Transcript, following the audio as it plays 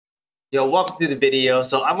Yo, welcome to the video.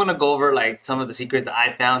 So I'm gonna go over like some of the secrets that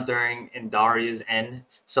I found during Endaria's End.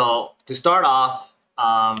 So to start off,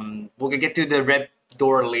 we're gonna get to the red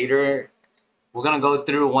door later. We're gonna go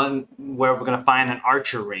through one where we're gonna find an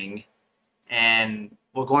archer ring, and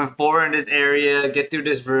we're going forward in this area, get through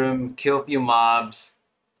this room, kill a few mobs,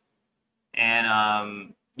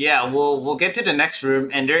 and yeah, we'll get to the next room,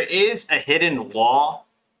 and there is a hidden wall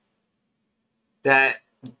that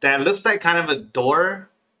looks like kind of a door.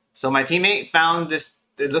 So my teammate found this.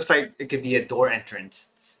 It looks like it could be a door entrance,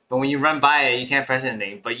 but when you run by it, you can't press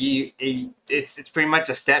anything. But it's pretty much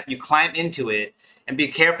a step. You climb into it, and be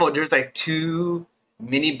careful. There's like two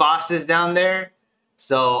mini bosses down there,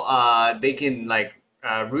 so they can like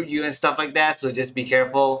root you and stuff like that. So just be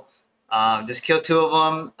careful. Just kill two of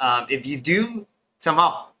them. If you do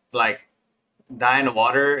somehow like die in the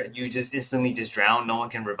water, you just instantly just drown. No one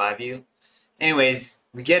can revive you. Anyways,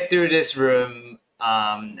 we get through this room,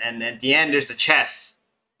 and at the end there's the chest,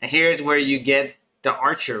 and here's where you get the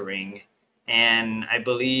archer ring, and I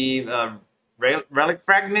believe a relic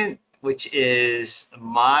fragment, which is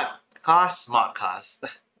mod cost.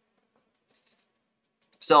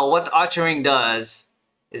 So what the archer ring does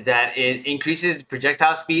is that it increases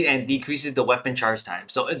projectile speed and decreases the weapon charge time.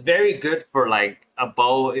 So it's very good for like a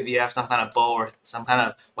bow if you have some kind of bow or some kind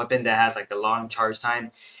of weapon that has like a long charge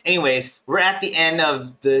time. Anyways, we're at the end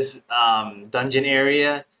of this dungeon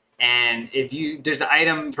area, and if you there's the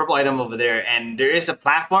item purple item over there, and there is a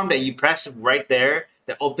platform that you press right there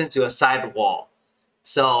that opens to a side wall.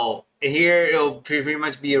 So here it'll pretty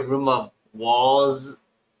much be a room of walls.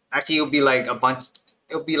 Actually, it'll be like a bunch.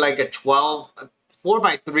 It'll be like a 4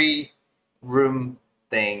 by 3 room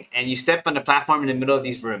thing, and you step on the platform in the middle of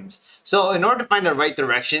these rooms. So in order to find the right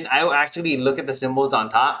direction, I will actually look at the symbols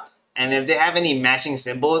on top, and if they have any matching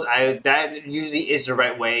symbols, that usually is the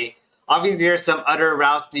right way. Obviously, there's some other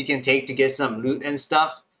routes you can take to get some loot and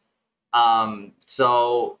stuff. It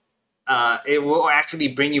will actually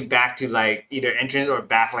bring you back to like either entrance or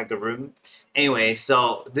back like a room. Anyway,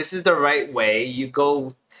 so this is the right way.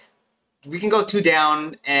 We can go 2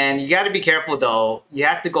 down, and you got to be careful though. You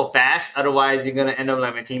have to go fast, otherwise you're gonna end up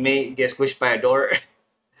like my teammate, get squished by a door.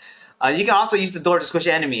 You can also use the door to squish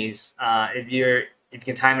enemies if you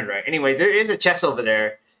can time it right. Anyway, there is a chest over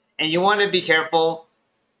there, and you want to be careful.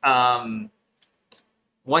 Um,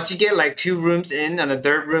 Once you get like 2 rooms in, on the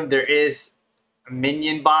third room there is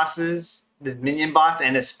minion bosses. This minion boss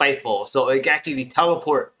and a spiteful, so it can actually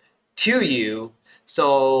teleport to you.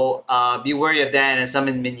 So be wary of that and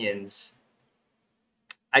summon minions.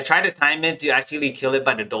 I tried to time it to actually kill it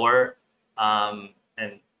by the door, and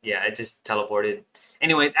yeah, it just teleported.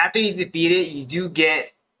 Anyways, after you defeat it, you do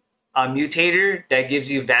get a mutator that gives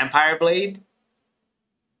you Vampire Blade.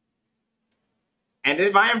 And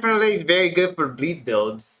this Vampire Blade is very good for bleed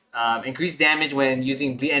builds. Increased damage when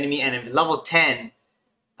using bleed enemy, and at level 10,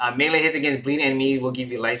 melee hits against bleed enemy will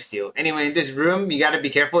give you lifesteal. Anyway, in this room, you gotta be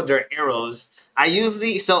careful. There are arrows.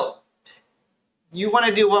 You want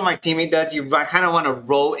to do what my teammate does. You kind of want to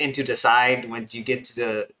roll into the side once you get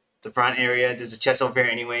to the front area. There's a chest over here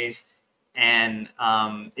anyways. And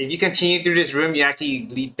if you continue through this room, you actually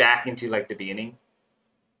lead back into like the beginning.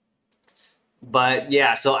 But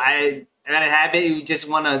yeah, so I got a habit. You just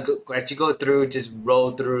want to as you go through, just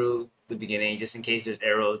roll through the beginning, just in case there's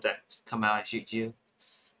arrows that come out and shoot you.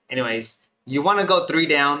 Anyways, you want to go 3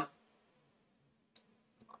 down.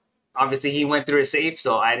 Obviously, he went through a safe,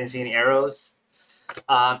 so I didn't see any arrows.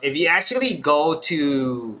 If you actually go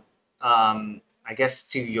to, I guess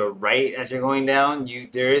to your right as you're going down,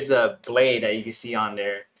 there is a blade that you can see on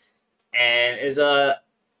there, and it's an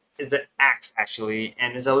axe actually,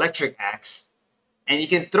 and it's an electric axe, and you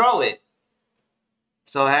can throw it.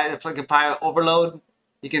 So it has like a power overload.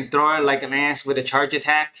 You can throw it like an axe with a charge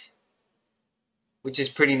attack, which is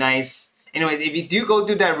pretty nice. Anyways, if you do go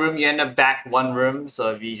through that room, you end up back 1 room.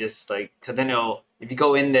 So if you just like, cause then if you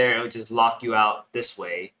go in there, it'll just lock you out this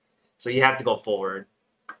way. So you have to go forward.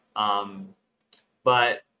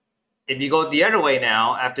 But if you go the other way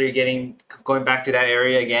now, after you're going back to that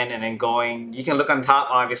area again, and then you can look on top.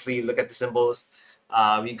 Obviously, look at the symbols.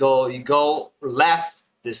 You go left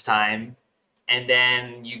this time, and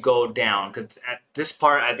then you go down. Cause at this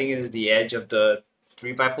part, I think it is the edge of the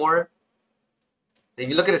 3x4. If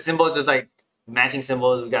you look at the symbols, there's like matching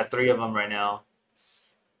symbols. We got 3 of them right now.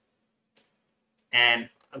 And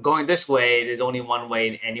going this way, there's only one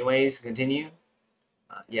way anyways to continue.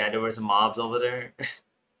 Yeah, there were some mobs over there.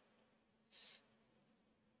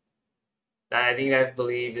 That I think I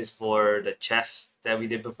believe is for the chest that we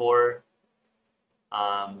did before.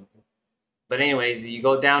 But anyways, you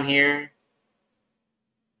go down here.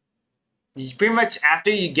 You pretty much, after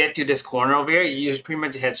you get to this corner over here, you just pretty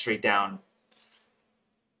much head straight down.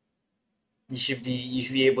 You should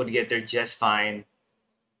be able to get there just fine,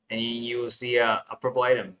 and you will see a purple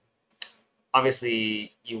item.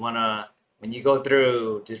 Obviously, you wanna, when you go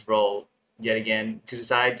through, just roll yet again to the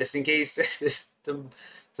side just in case there's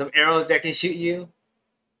some arrows that can shoot you.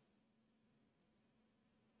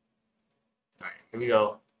 All right, here we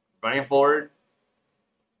go. Running forward.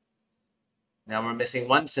 Now we're missing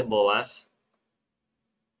one symbol left.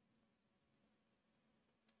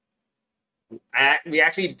 We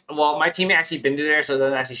actually, well, my teammate actually been to there, so it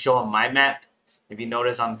doesn't actually show on my map. If you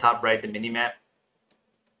notice on the top right, the mini map.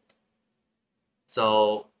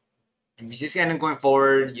 So if you just end up going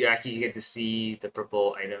forward, you actually get to see the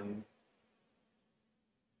purple item.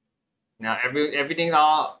 Now everything's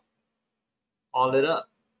all lit up.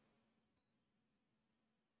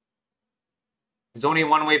 There's only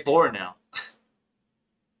one way forward now.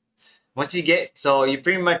 Once you get, so you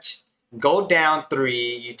pretty much go down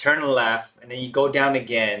 3, you turn left, and then you go down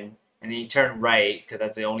again, and then you turn right, because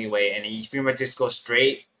that's the only way, and then you pretty much just go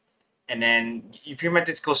straight, and then you pretty much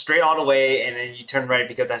just go straight all the way, and then you turn right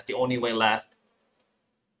because that's the only way left,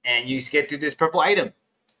 and you get to this purple item.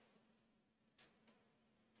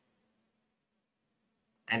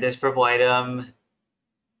 And this purple item,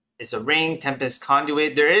 it's a ring, Tempest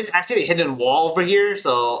Conduit. There is actually a hidden wall over here,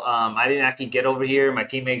 so I didn't actually get over here. My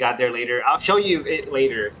teammate got there later. I'll show you it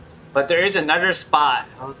later. But there is another spot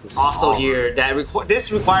also here that this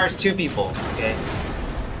requires 2 people. Okay.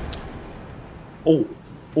 Oh,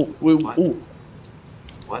 wait, What? oh.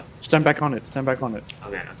 What? Stand back on it. Stand back on it.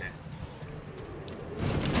 Okay, okay.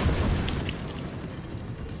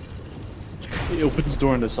 It opens the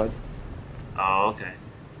door on this side. Oh, okay.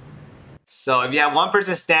 So if you have one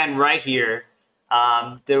person stand right here,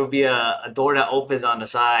 there will be a door that opens on the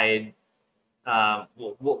side.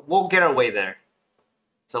 We'll get our way there.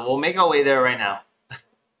 So we'll make our way there right now.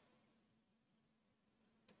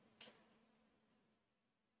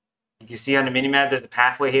 You can see on the minimap, there's a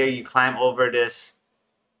pathway here. You climb over this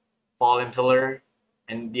fallen pillar.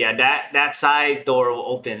 And yeah, that side door will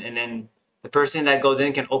open. And then the person that goes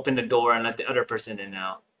in can open the door and let the other person in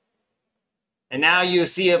now. And now you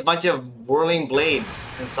see a bunch of whirling blades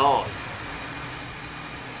and saws.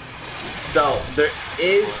 So there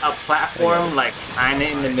is a platform like kinda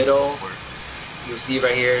in the middle. You'll see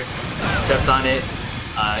right here. Steps on it,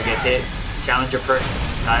 gets hit. Challenger perk,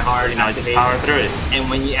 die hard, activates. Power through it. And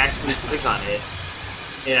when you actually click on it,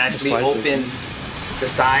 it actually opens the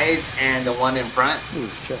sides and the one in front. Ooh,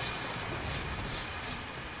 chest.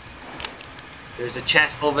 There's a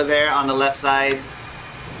chest over there on the left side.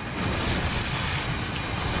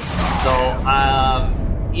 So,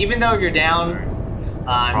 even though you're down, you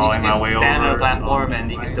can just stand on the platform and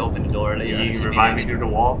you can still open the door. You revive me through the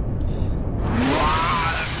wall?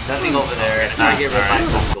 Nothing over there. I get revived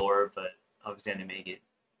through the door, but obviously I didn't make it.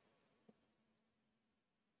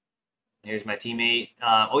 Here's my teammate.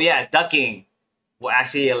 Oh yeah, ducking will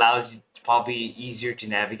actually allows you probably easier to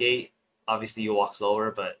navigate. Obviously you walk slower,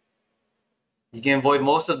 but you can avoid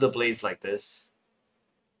most of the blades like this.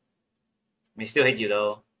 May still hit you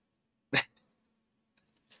though.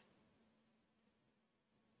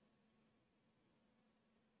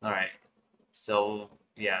 Alright, so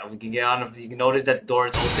yeah, we can get on. You can notice that the door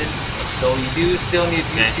is open. So you do still need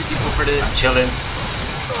to get 2 people for this. I'm chilling.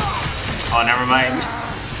 Oh, never mind.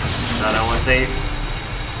 Thought I was safe.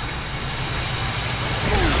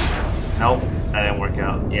 Nope, that didn't work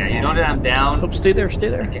out. Yeah, you know that I'm down. Oh, stay there, stay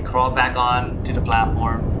there. I can crawl back on to the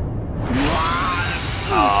platform.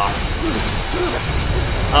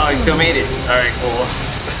 Oh, he still made it. Alright, cool.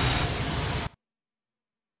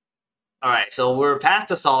 Alright, so we're past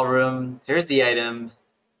the Sol room. Here's the item.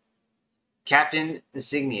 Captain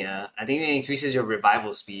Insignia. I think it increases your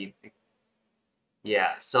revival speed.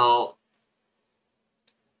 Yeah, so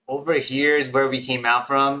over here is where we came out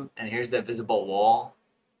from, and here's the visible wall.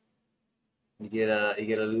 You get a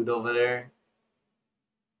loot over there.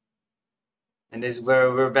 And this is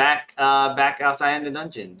where we're back outside in the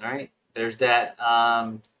dungeon, right? There's that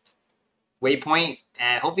waypoint.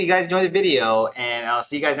 And hopefully you guys enjoyed the video, and I'll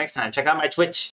see you guys next time. Check out my Twitch.